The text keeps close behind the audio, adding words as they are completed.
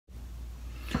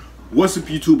What's up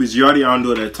YouTube, it's Yardee on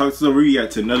that talks. So we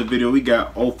got to another video. We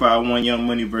got 051 Young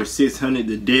Money versus 600,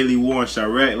 the Deadly War in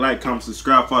Chiraq. Like, comment,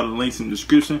 subscribe, follow the links in the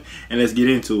description, and let's get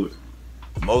into it.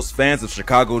 Most fans of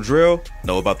Chicago drill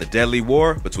know about the deadly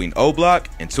war between O Block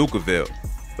and Tukaville,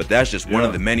 but that's just one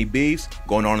of the many beefs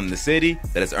going on in the city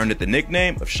that has earned it the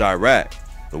nickname of Chiraq.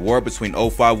 The war between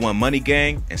 051 Money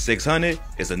Gang and 600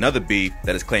 is another beef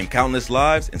that has claimed countless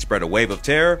lives and spread a wave of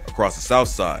terror across the south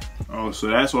side. Oh, so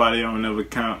that's why they don't never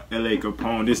count L.A.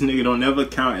 Capone. This nigga don't never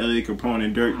count L.A. Capone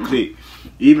and Dirt Click,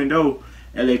 even though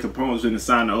L.A. Capone's been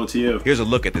assigned to OTF. Here's a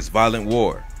look at this violent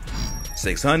war.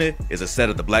 600 is a set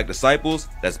of the Black Disciples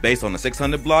that's based on the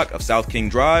 600 block of South King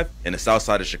Drive in the south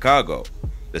side of Chicago.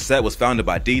 The set was founded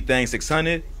by D-Thang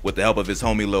 600 with the help of his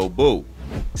homie Lil Boo.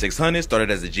 600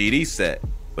 started as a GD set,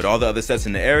 but all the other sets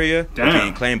in the area were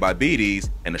being claimed by BDs,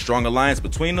 and a strong alliance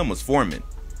between them was forming.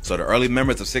 So the early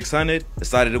members of 600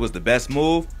 decided it was the best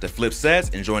move to flip sets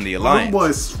and join the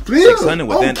alliance. 600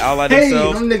 would then ally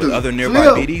themselves with other nearby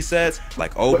BD sets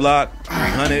like O Block,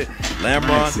 300,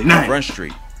 Lamron, and Front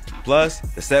Street. Plus,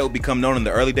 the set would become known in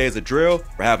the early days of drill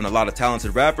for having a lot of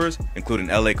talented rappers, including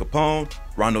L.A. Capone,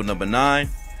 Rondo No. 9,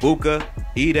 Buka,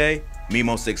 E-Day,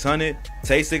 Mimo 600,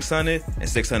 Tay 600, and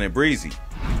 600 Breezy.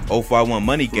 051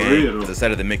 Money Gang is a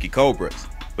set of the Mickey Cobras,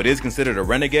 but is considered a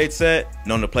renegade set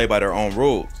known to play by their own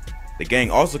rules. The gang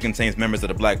also contains members of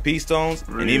the Black P Stones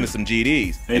and even some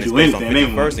GDs, and it's based on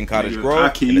 51st and Cottage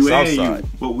Grove in the south side.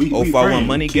 051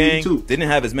 Money Gang didn't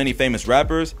have as many famous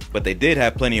rappers, but they did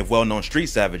have plenty of well-known street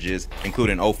savages,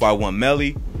 including 051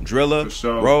 Melly,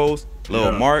 Drilla, Rose,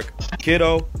 Lil Mark,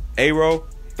 Kiddo, Aero,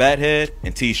 Fathead,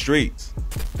 and T Streets.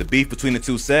 The beef between the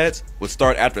two sets would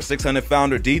start after 600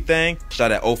 founder D-Thang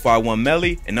shot at 051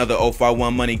 Melly and other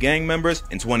 051 Money Gang members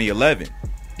in 2011.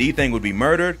 D-Thang would be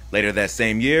murdered later that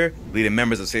same year, leading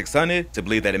members of 600 to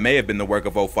believe that it may have been the work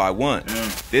of 051.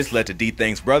 This led to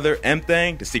D-Thang's brother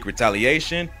M-Thang to seek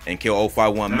retaliation and kill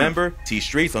 051 member T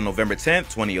Streets on November 10,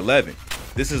 2011.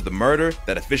 This is the murder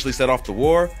that officially set off the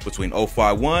war between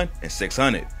 051 and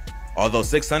 600. Although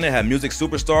 600 had music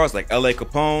superstars like L.A.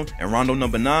 Capone and Rondo No.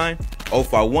 9,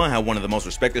 051 had one of the most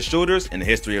respected shooters in the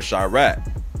history of Chiraq,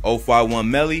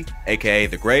 051 Melly, aka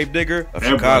the Gravedigger of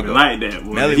Chicago.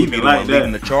 Melly would be the one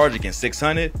leading the charge against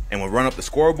 600 and would run up the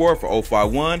scoreboard for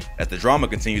 051 as the drama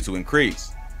continued to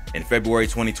increase. In February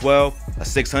 2012, a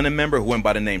 600 member who went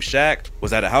by the name Shaq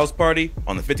was at a house party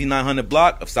on the 5900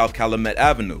 block of South Calumet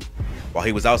Avenue. While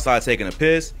he was outside taking a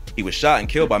piss, he was shot and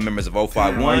killed by members of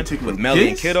 051, with Melly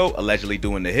and Kiddo allegedly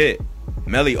doing the hit.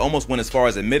 Melly almost went as far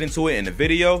as admitting to it in the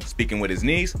video, speaking with his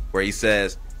niece, where he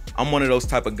says, "I'm one of those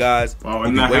type of guys who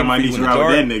be waiting for you in the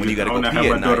dark when you gotta go pee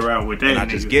at night, and I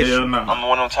just get you." I'm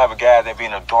one of them type of guys that be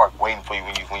in the dark waiting for you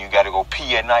when you gotta go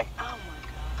pee at night,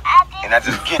 and I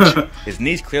just get you. His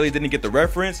niece clearly didn't get the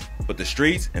reference, but the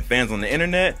streets and fans on the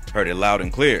internet heard it loud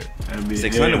and clear.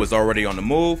 600 was already on the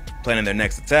move, planning their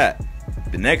next attack.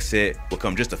 The next hit would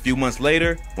come just a few months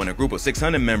later when a group of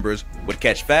 600 members would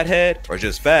catch Fathead, or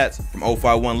just Fats, from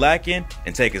 051 lacking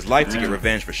and take his life to get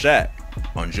revenge for Shaq.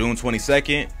 On June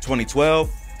 22nd, 2012,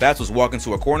 Fats was walking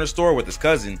to a corner store with his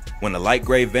cousin when a light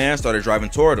gray van started driving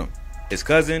toward him. His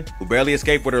cousin, who barely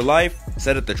escaped with her life,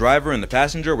 said that the driver and the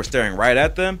passenger were staring right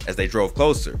at them as they drove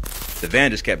closer. The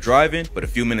van just kept driving, but a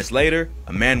few minutes later,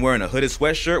 a man wearing a hooded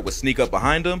sweatshirt would sneak up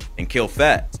behind them and kill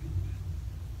Fats.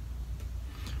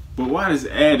 But why this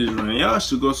ad is running? Y'all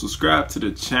should go subscribe to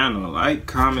the channel, like,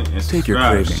 comment, and subscribe. Take your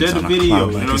cravings Share the on a video,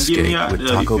 cloud-like escape with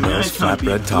Taco Bell's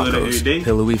flatbread tacos.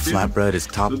 Pillowy flatbread is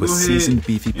topped with seasoned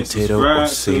beefy potato or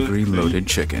savory loaded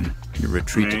chicken. Your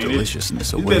retreat to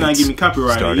deliciousness awaits,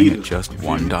 starting at just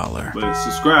 $1. But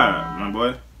subscribe, my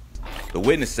boy. The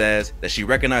witness says that she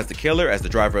recognized the killer as the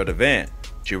driver of the van.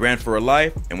 She ran for her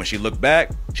life, and when she looked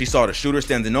back, she saw the shooter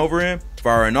standing over him,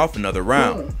 firing off another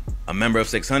round. A member of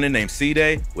 600 named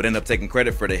C-Day would end up taking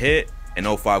credit for the hit, and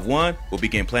 051 would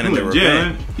begin planning their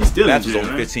revenge. Fats was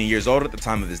only 15 years old at the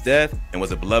time of his death and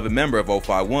was a beloved member of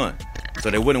 051, so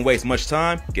they wouldn't waste much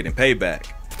time getting payback.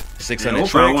 600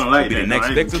 Tricks would be the next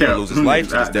victim to lose his life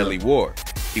to this deadly war.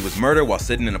 He was murdered while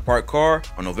sitting in a parked car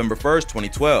on November 1st,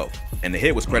 2012, and the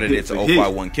hit was credited to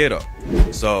 051 Kiddo.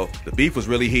 So the beef was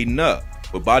really heating up,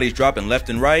 with bodies dropping left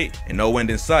and right and no end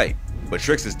in sight. But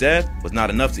Trix' death was not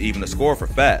enough to even the score for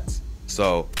Fats.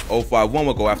 So 051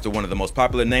 will go after one of the most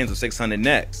popular names of 600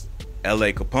 next,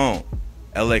 L.A. Capone.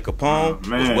 L.A. Capone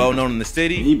was well known in the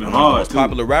city and one of the most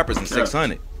popular rappers in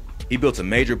 600. He built a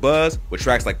major buzz with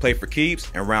tracks like Play for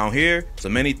Keeps and Round Here, so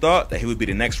many thought that he would be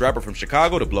the next rapper from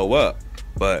Chicago to blow up.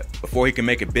 But before he could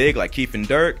make it big like Keith and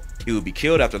Dirk, he would be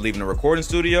killed after leaving the recording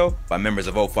studio by members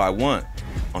of 051.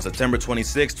 On September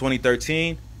 26,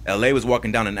 2013, LA was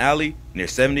walking down an alley near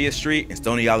 70th Street and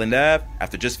Stony Island Ave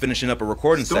after just finishing up a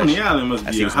recording Stony session. Island must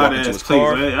As be he a was hot walking to ass his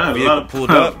car, place. the vehicle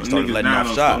pulled up and started letting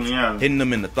off shots, hitting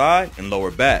him in the thigh and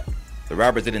lower back. The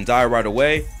rapper didn't die right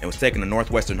away and was taken to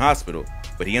Northwestern Hospital,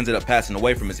 but he ended up passing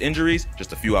away from his injuries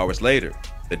just a few hours later.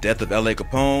 The death of L.A.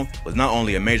 Capone was not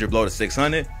only a major blow to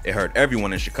 600, it hurt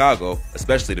everyone in Chicago,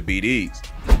 especially the BDs.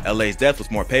 L.A.'s death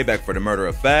was more payback for the murder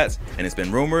of Fats, and it's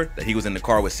been rumored that he was in the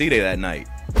car with C-Day that night.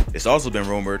 It's also been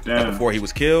rumored that before he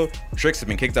was killed, Tricks had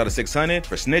been kicked out of 600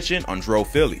 for snitching on Dro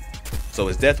Philly. So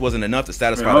his death wasn't enough to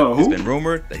satisfy that. It's been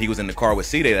rumored that he was in the car with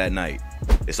C-Day that night.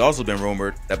 It's also been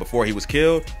rumored that before he was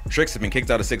killed, Tricks had been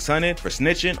kicked out of 600 for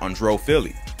snitching on Dro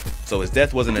Philly. So his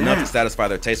death wasn't enough to satisfy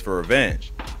their taste for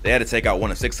revenge. They had to take out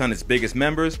one of 600's biggest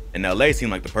members, and LA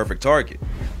seemed like the perfect target.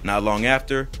 Not long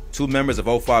after, 2 members of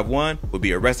 051 would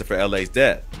be arrested for LA's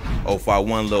death.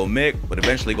 051 Lil Mick would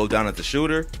eventually go down as the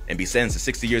shooter and be sentenced to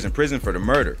 60 years in prison for the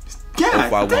murder.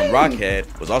 051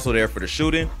 Rockhead was also there for the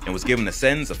shooting and was given a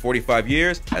sentence of 45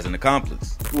 years as an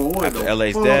accomplice. After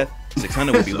LA's death,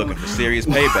 600 would be looking for serious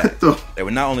payback. They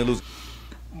would not only lose...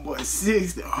 Boy,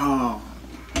 60...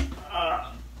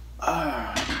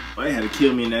 they had to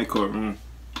kill me in that courtroom.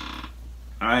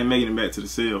 I ain't making it back to the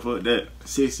cell. Fuck that.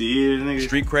 60 years, nigga.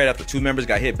 Street cred after 2 members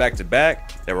got hit back to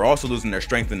back. They were also losing their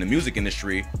strength in the music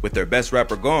industry with their best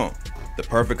rapper gone. The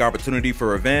perfect opportunity for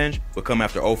revenge would come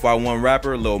after 051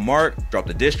 rapper Lil Mark dropped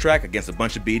a diss track against a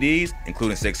bunch of BDs,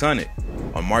 including 600.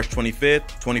 On March 25th,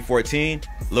 2014,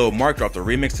 Lil Mark dropped a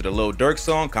remix to the Lil Durk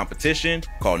song Competition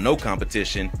called No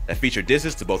Competition that featured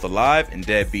disses to both alive and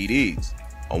dead BDs.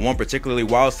 On one particularly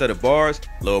wild set of bars,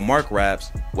 Lil Mark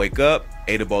raps, "Wake up,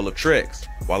 ate a bowl of tricks.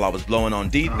 While I was blowing on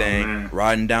D-Thing,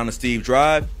 riding down to Steve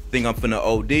Drive, think I'm finna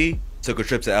OD, took a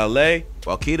trip to LA,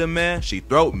 while Keita man, she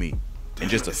throat me." In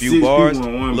just a few bars,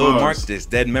 Lil Mark dissed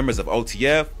dead members of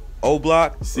OTF,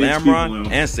 O-Block,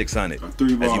 Lamron, and 600.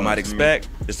 As you might expect,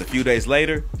 just a few days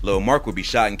later, Lil Mark would be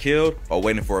shot and killed while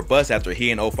waiting for a bus after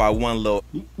he and 051 Lil...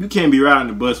 You can't be riding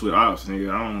the bus with ops,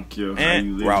 nigga. I don't care how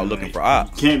you live. We're out looking for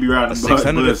ops. You can't be riding the bus. A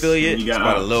 600 affiliate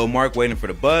spotted Lil Mark waiting for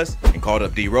the bus and called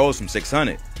up D Rose from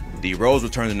 600. D Rose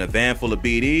returned in a van full of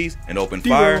BDs and opened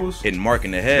fire, hitting Mark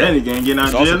in the head.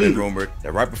 It's also been rumored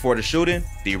that right before the shooting,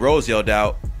 D Rose yelled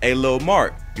out, "Hey Lil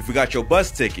Mark, you forgot your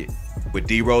bus ticket." With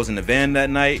D Rose in the van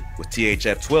that night was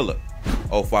THF Twilla.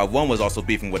 051 was also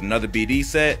beefing with another BD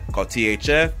set called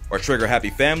THF or Trigger Happy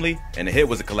Family, and the hit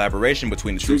was a collaboration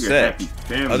between the two sets.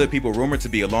 Other people rumored to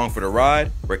be along for the ride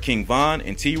were King Von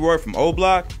and T-Roy from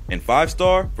O-Block and 5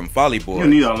 Star from Folly Boy.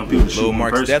 Lil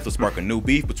Mark's death would spark a new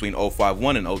beef between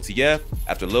 051 and OTF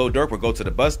after Lil Durk would go to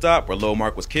the bus stop where Lil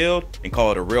Mark was killed and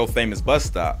call it a real famous bus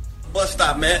stop. Bus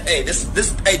stop, man. Hey, this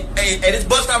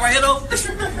bus stop right here, though. This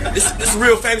a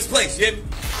real famous place, you hear me?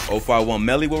 051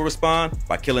 Melly will respond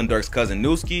by killing Durk's cousin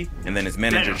Newski and then his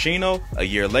manager Chino a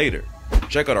year later.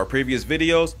 Check out our previous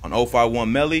videos on 051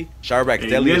 Melly, Chiraq's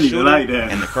deadliest shooter,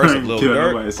 and the curse of Lil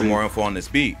Durk for more info on this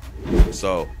beat.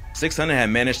 So, 600 had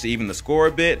managed to even the score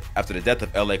a bit after the death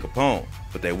of L.A. Capone,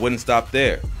 but they wouldn't stop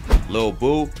there. Lil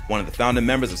Boo, one of the founding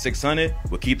members of 600,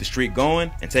 would keep the streak going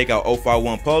and take out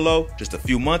 051 Polo just a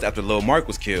few months after Lil Mark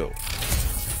was killed.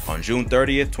 On June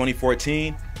 30th,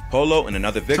 2014, Polo and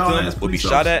another victim would be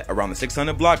shot at around the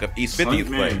 600 block of East 50th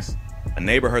Place. A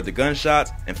neighbor heard the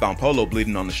gunshots and found Polo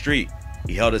bleeding on the street.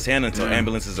 He held his hand until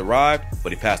ambulances arrived,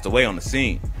 but he passed away on the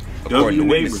scene. According to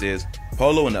witnesses,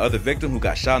 Polo and the other victim who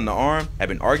got shot in the arm had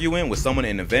been arguing with someone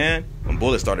in the van when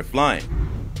bullets started flying.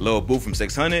 Lil Boo from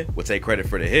 600 would take credit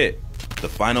for the hit. The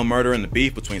final murder in the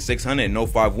beef between 600 and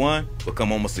 051 would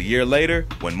come almost a year later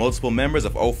when multiple members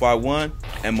of 051,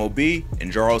 MOB,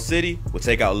 and Jarrell City would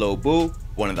take out Lil Boo,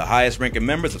 one of the highest ranking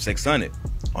members of 600.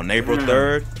 On April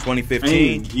 3rd,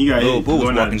 2015, Lil Boo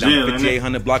was walking down the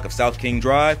 5800 block of South King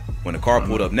Drive when a car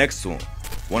pulled up next to him.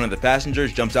 One of the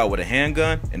passengers jumped out with a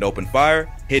handgun and opened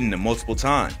fire, hitting him multiple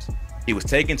times. He was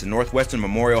taken to Northwestern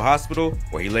Memorial Hospital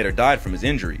where he later died from his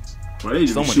injuries.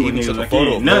 Someone even took a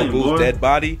photo of Lil Boo's dead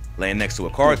body laying next to a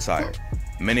car tire.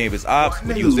 Many of his ops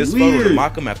would use this photo to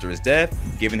mock him after his death,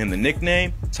 giving him the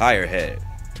nickname Tire Head.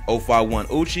 051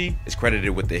 Uchi is credited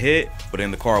with the hit, but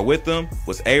in the car with them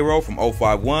was Aero from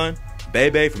 051,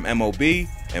 Bebe from MOB,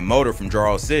 and Motor from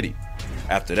Jarrell City.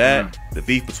 After that, the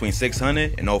beef between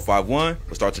 600 and 051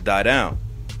 would start to die down.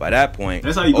 By that point,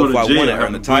 051 had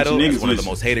earned the title as one of the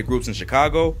most hated groups in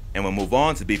Chicago and would move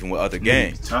on to beefing with other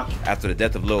gangs. After the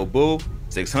death of Lil Boo,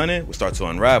 600 would start to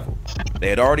unravel. They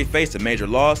had already faced a major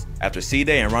loss after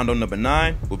C-Day and Rondo No.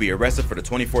 9 would be arrested for the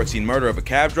 2014 murder of a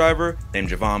cab driver named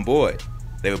Javon Boyd.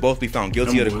 They would both be found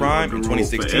guilty of the crime in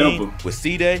 2016, with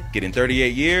C-Day getting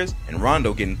 38 years and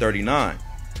Rondo getting 39.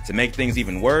 To make things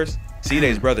even worse,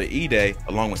 C-Day's brother E-Day,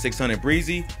 along with 600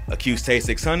 Breezy, accused Tay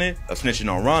 600 of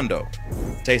snitching on Rondo.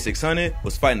 Tay 600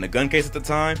 was fighting a gun case at the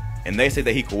time, and they say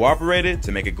that he cooperated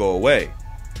to make it go away.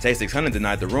 Tay 600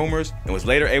 denied the rumors and was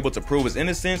later able to prove his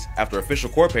innocence after official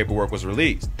court paperwork was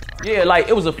released. Yeah, like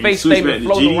it was a fake statement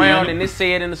floating around, and it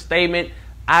said in the statement,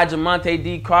 I, Jamonte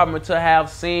D. Carpenter, have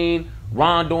seen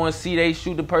Rondo and C-Day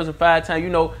shoot the person 5 times, you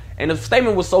know, and the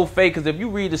statement was so fake because if you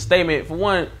read the statement, for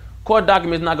one, court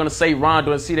document's not going to say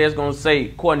Rondo and C-Day, it's going to say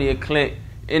Courtney and Clint,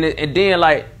 and then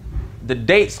like the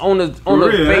dates on the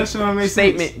fake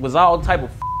statement was all type of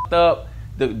f***ed up,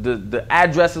 the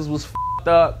addresses was f***ed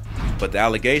up. But the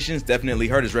allegations definitely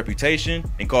hurt his reputation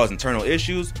and caused internal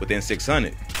issues within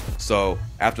 600. So,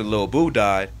 after Lil Boo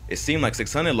died, it seemed like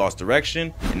 600 lost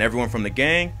direction and everyone from the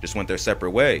gang just went their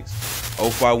separate ways.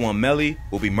 051 Melly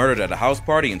will be murdered at a house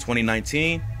party in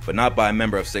 2019, but not by a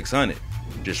member of 600.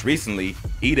 Just recently,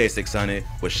 E-Day 600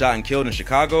 was shot and killed in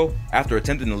Chicago after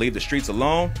attempting to leave the streets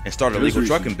alone and start a legal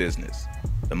trucking business.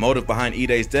 The motive behind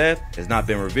E-Day's death has not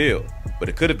been revealed, but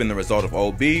it could have been the result of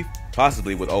old beef,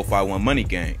 possibly with 051 Money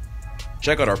Gang.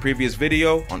 Check out our previous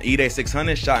video on E-Day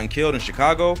 600 shot and killed in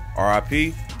Chicago,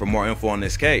 RIP, for more info on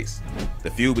this case. The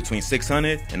feud between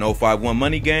 600 and 051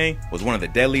 Money Gang was one of the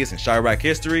deadliest in Chiraq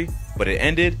history, but it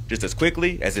ended just as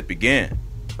quickly as it began.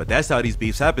 But that's how these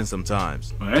beefs happen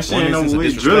sometimes. Well, that shit ain't no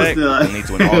disrespect can lead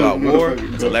to an all-out war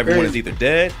until everyone is either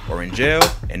dead or in jail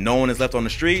and no one is left on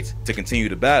the streets to continue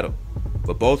the battle.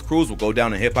 But both crews will go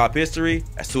down in hip-hop history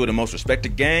as two of the most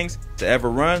respected gangs to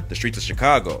ever run the streets of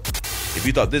Chicago. If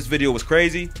you thought this video was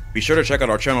crazy, be sure to check out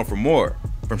our channel for more.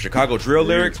 From Chicago drill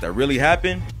lyrics that really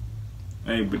happened.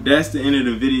 Hey, but that's the end of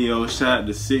the video. Shout out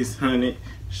to 600.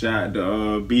 Shout out to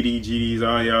BDGDs,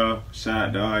 all y'all. Shout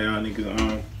out to all y'all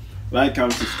niggas. Like,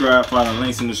 comment, subscribe, follow the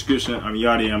links in the description. I'm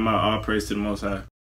Yardee. I'm out. All praise to the Most High.